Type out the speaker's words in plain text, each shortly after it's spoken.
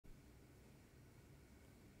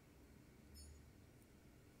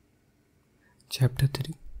Chapter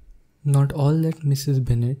 3. Not all that Mrs.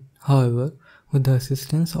 Bennet, however, with the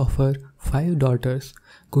assistance of her 5 daughters,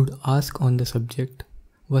 could ask on the subject,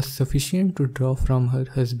 was sufficient to draw from her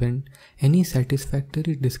husband any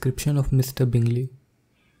satisfactory description of Mr. Bingley.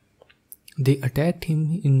 They attacked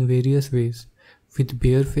him in various ways, with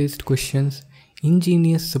barefaced questions,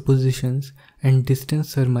 ingenious suppositions, and distant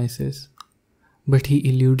surmises. But he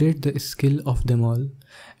eluded the skill of them all,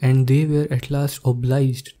 and they were at last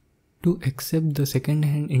obliged to accept the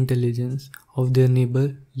second-hand intelligence of their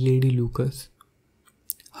neighbour Lady Lucas.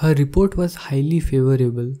 Her report was highly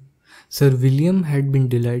favourable. Sir William had been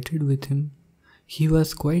delighted with him. He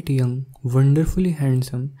was quite young, wonderfully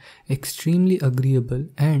handsome, extremely agreeable,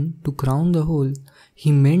 and, to crown the whole,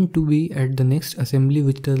 he meant to be at the next assembly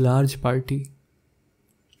with a large party.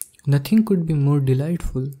 Nothing could be more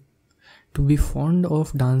delightful. To be fond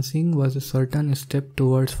of dancing was a certain step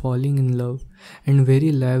towards falling in love, and very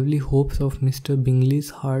lively hopes of Mr.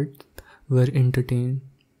 Bingley's heart were entertained.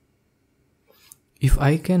 "If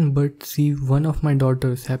I can but see one of my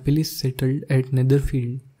daughters happily settled at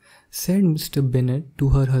Netherfield," said Mr. Bennet to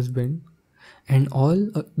her husband, "and all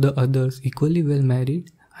the others equally well married,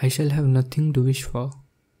 I shall have nothing to wish for."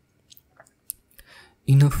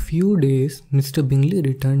 In a few days Mr. Bingley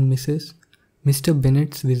returned Mr.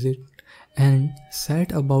 Bennet's visit, and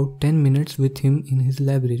sat about 10 minutes with him in his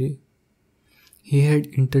library. He had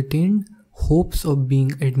entertained hopes of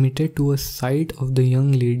being admitted to a sight of the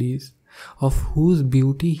young ladies, of whose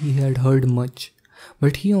beauty he had heard much,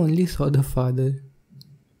 but he only saw the father.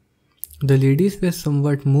 The ladies were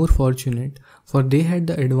somewhat more fortunate, for they had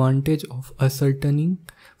the advantage of ascertaining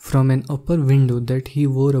from an upper window that he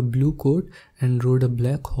wore a blue coat and rode a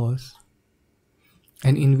black horse.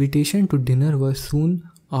 An invitation to dinner was soon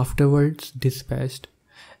afterwards dispatched,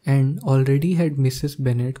 and already had Mrs.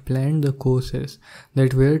 Bennet planned the courses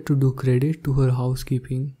that were to do credit to her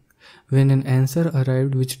housekeeping, when an answer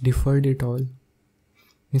arrived which deferred it all.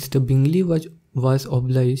 Mr. Bingley was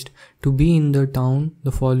obliged to be in the town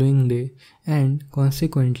the following day, and,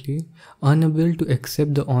 consequently, unable to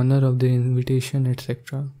accept the honour of the invitation,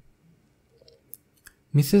 etc.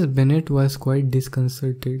 Mrs. Bennet was quite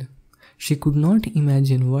disconcerted. She could not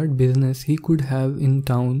imagine what business he could have in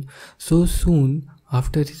town so soon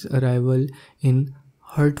after his arrival in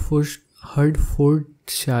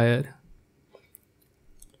Hertfordshire,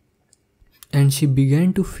 and she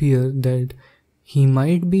began to fear that he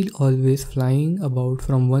might be always flying about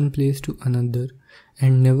from one place to another,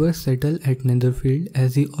 and never settle at Netherfield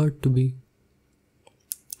as he ought to be.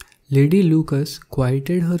 Lady Lucas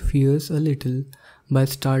quieted her fears a little by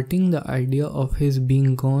starting the idea of his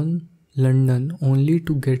being gone London only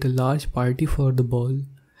to get a large party for the ball,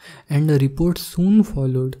 and a report soon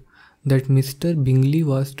followed that Mr. Bingley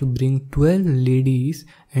was to bring 12 ladies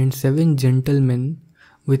and 7 gentlemen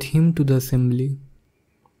with him to the assembly.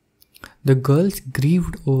 The girls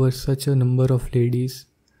grieved over such a number of ladies,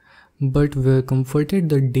 but were comforted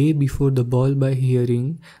the day before the ball by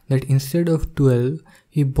hearing that instead of 12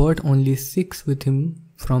 he brought only 6 with him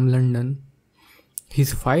from London,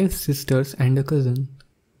 his 5 sisters and a cousin.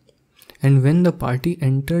 And when the party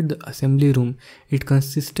entered the assembly room, it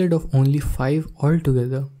consisted of only 5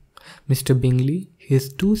 altogether: Mr. Bingley,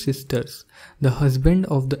 his 2 sisters, the husband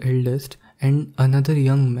of the eldest, and another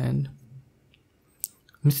young man.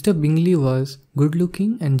 Mr. Bingley was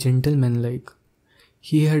good-looking and gentlemanlike.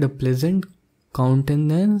 He had a pleasant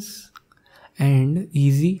countenance and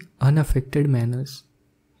easy, unaffected manners.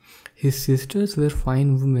 His sisters were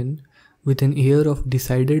fine women with an air of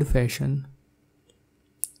decided fashion.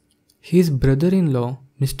 His brother-in-law,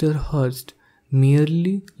 Mr. Hurst,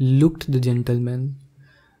 merely looked the gentleman,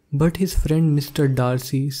 but his friend Mr.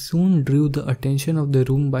 Darcy soon drew the attention of the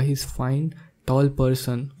room by his fine, tall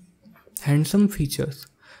person, handsome features,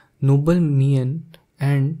 noble mien,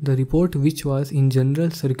 and the report which was in general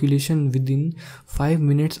circulation within 5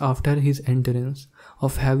 minutes after his entrance,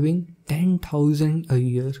 of having 10,000 a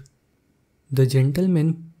year. The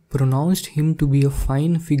gentlemen pronounced him to be a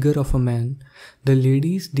fine figure of a man. The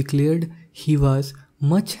ladies declared he was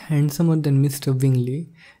much handsomer than Mr. Bingley,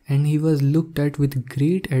 and he was looked at with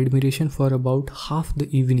great admiration for about half the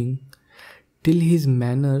evening, till his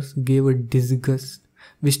manners gave a disgust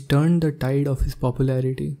which turned the tide of his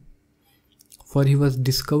popularity, for he was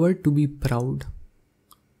discovered to be proud,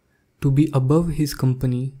 to be above his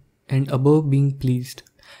company, and above being pleased,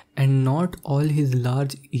 and not all his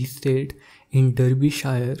large estate in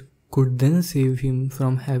Derbyshire could then save him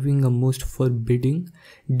from having a most forbidding,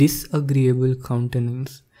 disagreeable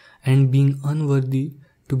countenance, and being unworthy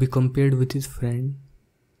to be compared with his friend.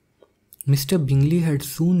 Mr. Bingley had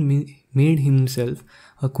soon made himself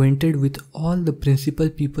acquainted with all the principal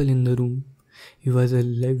people in the room. He was a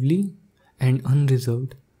lively and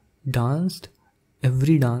unreserved, danced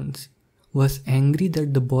every dance, was angry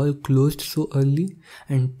that the ball closed so early,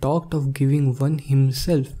 and talked of giving one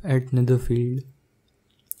himself at Netherfield.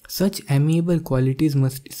 Such amiable qualities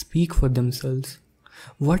must speak for themselves.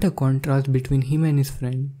 What a contrast between him and his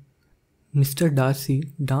friend. Mr.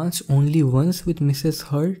 Darcy danced only once with Mrs.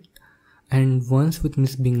 Hurt and once with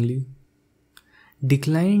Miss Bingley,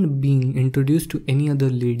 declined being introduced to any other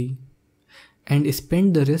lady, and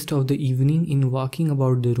spent the rest of the evening in walking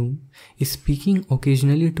about the room, speaking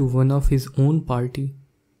occasionally to one of his own party.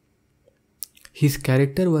 His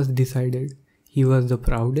character was decided. He was the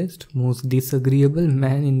proudest, most disagreeable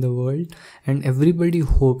man in the world, and everybody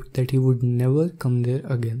hoped that he would never come there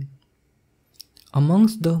again.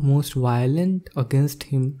 Amongst the most violent against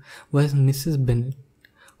him was Mrs. Bennet,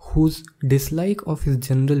 whose dislike of his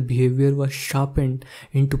general behavior was sharpened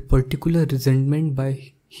into particular resentment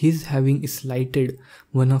by his having slighted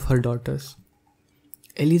one of her daughters.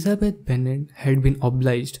 Elizabeth Bennet had been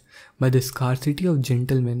obliged, by the scarcity of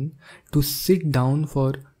gentlemen, to sit down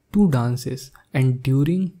for 2 dances, and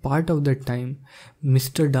during part of that time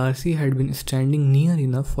Mr. Darcy had been standing near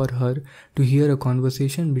enough for her to hear a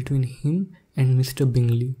conversation between him and Mr.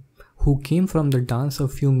 Bingley, who came from the dance for a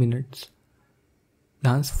few minutes,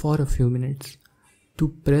 to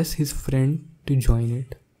press his friend to join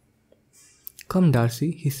it. "Come,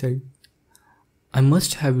 Darcy," he said, "I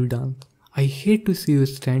must have you dance. I hate to see you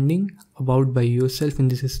standing about by yourself in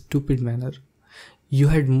this stupid manner. You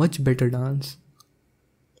had much better dance."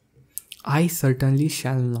 "I certainly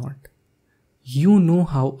shall not. You know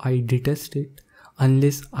how I detest it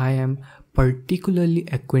unless I am particularly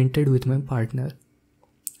acquainted with my partner.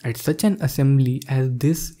 At such an assembly as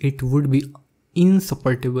this it would be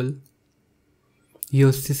insupportable.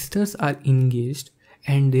 Your sisters are engaged,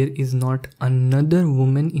 and there is not another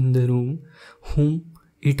woman in the room whom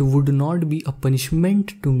it would not be a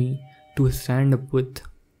punishment to me to stand up with."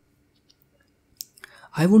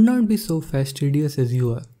 "I would not be so fastidious as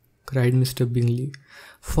you are," cried Mr. Bingley,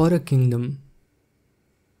 "for a kingdom.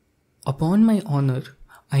 Upon my honour,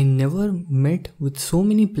 I never met with so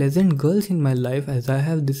many pleasant girls in my life as I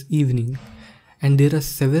have this evening, and there are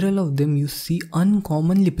several of them you see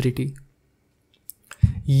uncommonly pretty."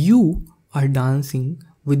 "You are dancing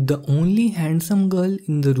with the only handsome girl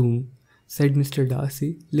in the room," said Mr.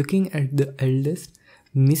 Darcy, looking at the eldest,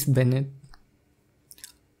 Miss Bennet.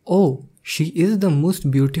 "Oh, she is the most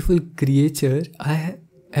beautiful creature I have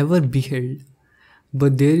ever beheld.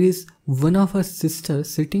 But there is one of her sisters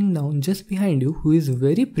sitting down just behind you who is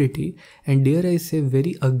very pretty, and dare I say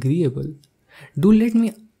very agreeable. Do let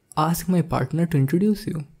me ask my partner to introduce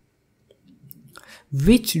you."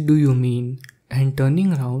 "Which do you mean?" And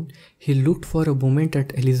turning round, he looked for a moment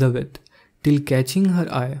at Elizabeth, till catching her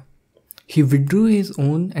eye, he withdrew his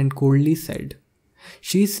own and coldly said,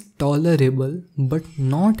 "She is tolerable, but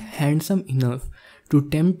not handsome enough to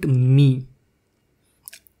tempt me.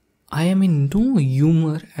 I am in no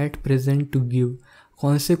humour at present to give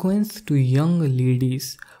consequence to young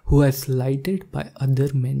ladies who are slighted by other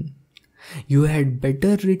men. You had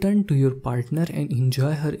better return to your partner and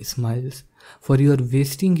enjoy her smiles, for you are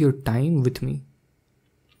wasting your time with me."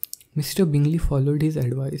 Mr. Bingley followed his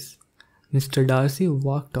advice. Mr. Darcy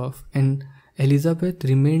walked off, and Elizabeth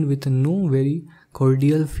remained with no very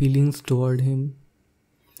cordial feelings toward him.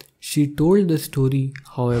 She told the story,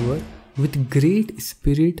 however, with great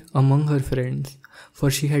spirit among her friends, for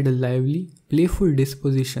she had a lively, playful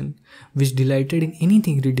disposition which delighted in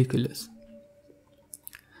anything ridiculous.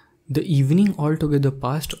 The evening altogether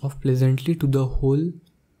passed off pleasantly to the whole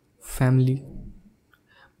family.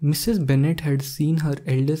 Mrs. Bennet had seen her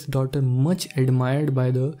eldest daughter much admired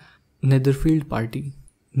by the Netherfield party.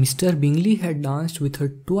 Mr. Bingley had danced with her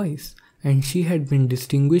twice, and she had been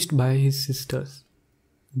distinguished by his sisters.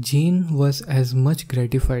 Jane was as much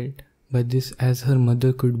gratified by this as her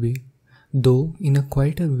mother could be, though in a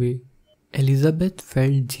quieter way. Elizabeth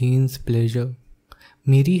felt Jane's pleasure.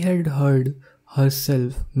 Mary had heard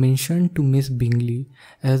herself mentioned to Miss Bingley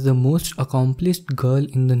as the most accomplished girl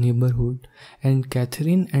in the neighbourhood, and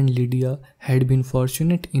Catherine and Lydia had been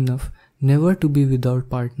fortunate enough never to be without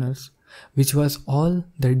partners, which was all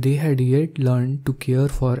that they had yet learned to care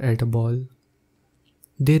for at a ball.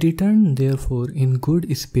 They returned therefore in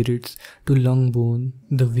good spirits to Longbourn,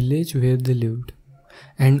 the village where they lived,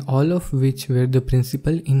 and all of which were the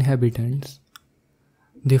principal inhabitants.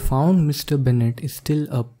 They found Mr. Bennet still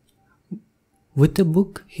up, With a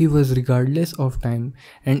book, he was regardless of time,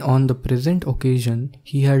 and on the present occasion,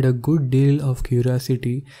 he had a good deal of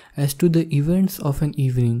curiosity as to the events of an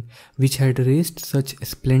evening which had raised such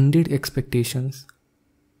splendid expectations.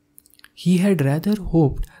 He had rather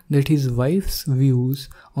hoped that his wife's views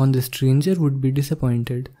on the stranger would be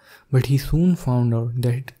disappointed, but he soon found out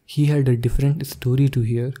that he had a different story to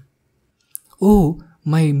hear. "Oh,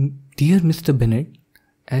 my dear Mr. Bennet,"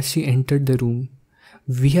 as she entered the room,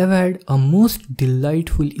 "we have had a most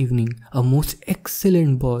delightful evening, a most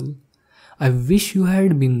excellent ball. I wish you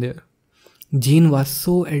had been there. Jane was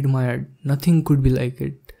so admired, nothing could be like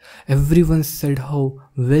it. Everyone said how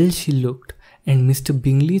well she looked, and Mr.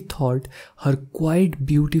 Bingley thought her quite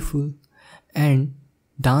beautiful, and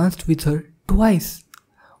danced with her twice.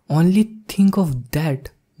 Only think of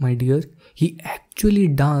that, my dear, he actually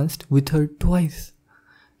danced with her twice.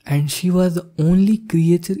 And she was the only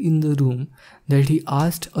creature in the room that he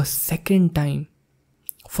asked a second time.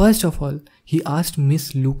 First of all, he asked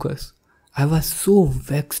Miss Lucas. I was so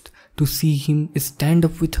vexed to see him stand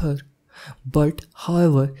up with her. But,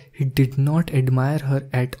 however, he did not admire her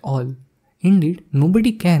at all. Indeed,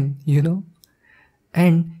 nobody can,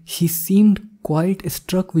 And he seemed quite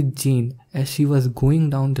struck with Jane as she was going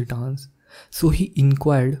down the dance. So he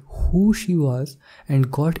inquired who she was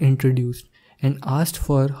and got introduced, and asked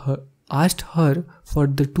her for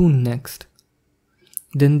the two next.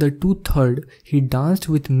 Then the two third he danced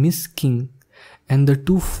with Miss King, and the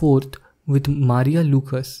two fourth with Maria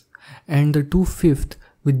Lucas, and the two fifth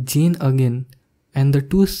with Jane again, and the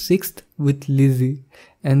two sixth with Lizzie,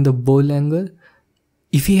 and the Boulanger.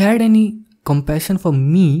 If he had any compassion for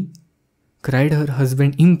me, cried her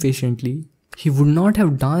husband impatiently, he would not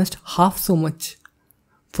have danced half so much.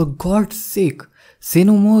 For God's sake, say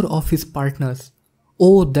no more of his partners.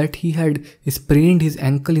 Oh, that he had sprained his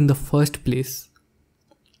ankle in the first place.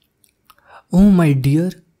 Oh, my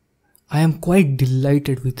dear, I am quite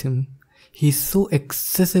delighted with him. He is so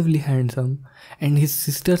excessively handsome, and his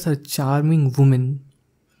sisters are charming women.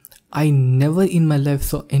 I never in my life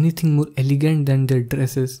saw anything more elegant than their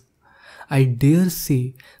dresses. I dare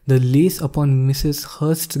say the lace upon Mrs.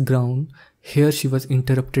 Hurst's gown." Here she was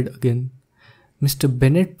interrupted again. Mr.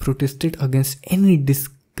 Bennet protested against any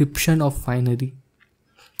description of finery.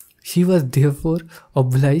 She was therefore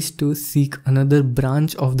obliged to seek another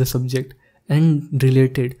branch of the subject, and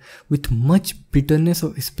related, with much bitterness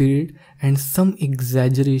of spirit and some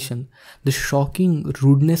exaggeration, the shocking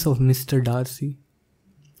rudeness of Mr. Darcy.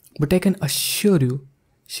 "But I can assure you,"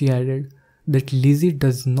 she added, "that Lizzie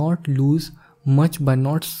does not lose much by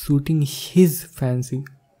not suiting his fancy,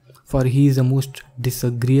 for he is a most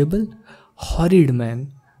disagreeable, horrid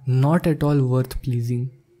man, not at all worth pleasing.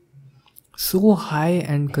 So high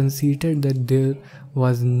and conceited that there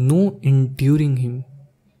was no enduring him.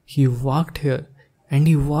 He walked here and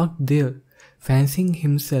he walked there, fancying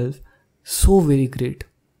himself so very great,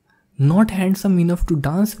 not handsome enough to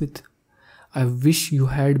dance with. I wish you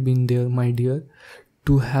had been there, my dear,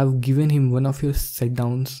 to have given him one of your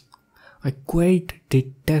set-downs. I quite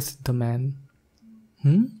detest the man."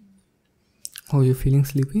 Oh, you feeling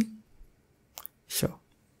sleepy? Sure.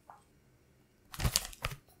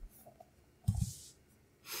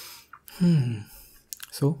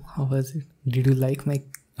 So, how was it? Did you like my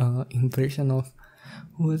impression of,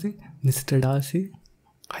 who was it? Mr. Darcy?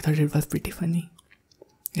 I thought it was pretty funny.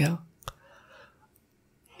 Yeah,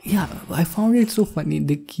 I found it so funny.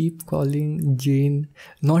 They keep calling Jane,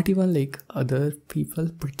 not even like other people,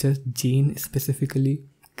 but just Jane specifically,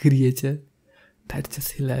 creature. That's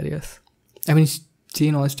just hilarious. I mean,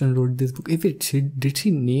 Jane Austen wrote this book. Did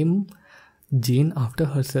she name Jane after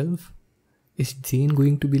herself? Is Jane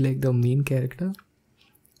going to be like the main character?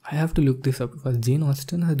 I have to look this up. Was Jane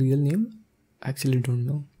Austen her real name? I actually don't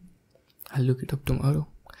know. I'll look it up tomorrow.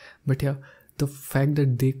 But yeah, the fact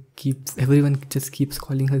that everyone just keeps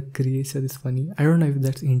calling her creature is funny. I don't know if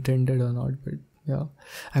that's intended or not, but yeah.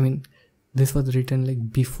 I mean, this was written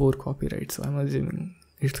like before copyright, so I'm assuming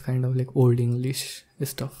it's kind of like old English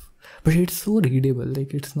stuff. But it's so readable.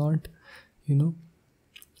 Like, it's not,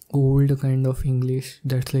 old kind of English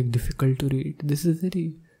that's like difficult to read. This is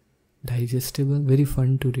very digestible, very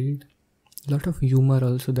fun to read. A lot of humor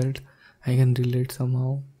also that I can relate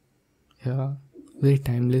somehow. Yeah, very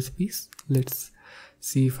timeless piece. Let's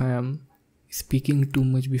see if I am speaking too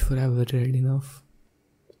much before I've read enough.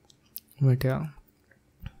 But yeah,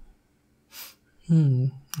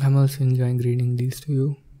 I'm also enjoying reading these to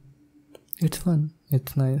you. It's fun,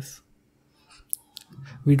 it's nice.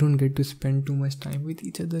 We don't get to spend too much time with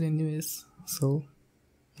each other anyways, so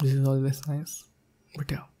this is always nice.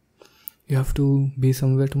 But yeah, you have to be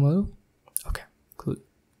somewhere tomorrow? Okay, cool.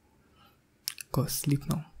 Go sleep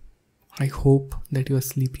now. I hope that you are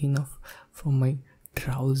sleepy enough from my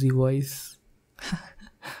drowsy voice.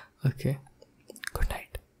 Okay.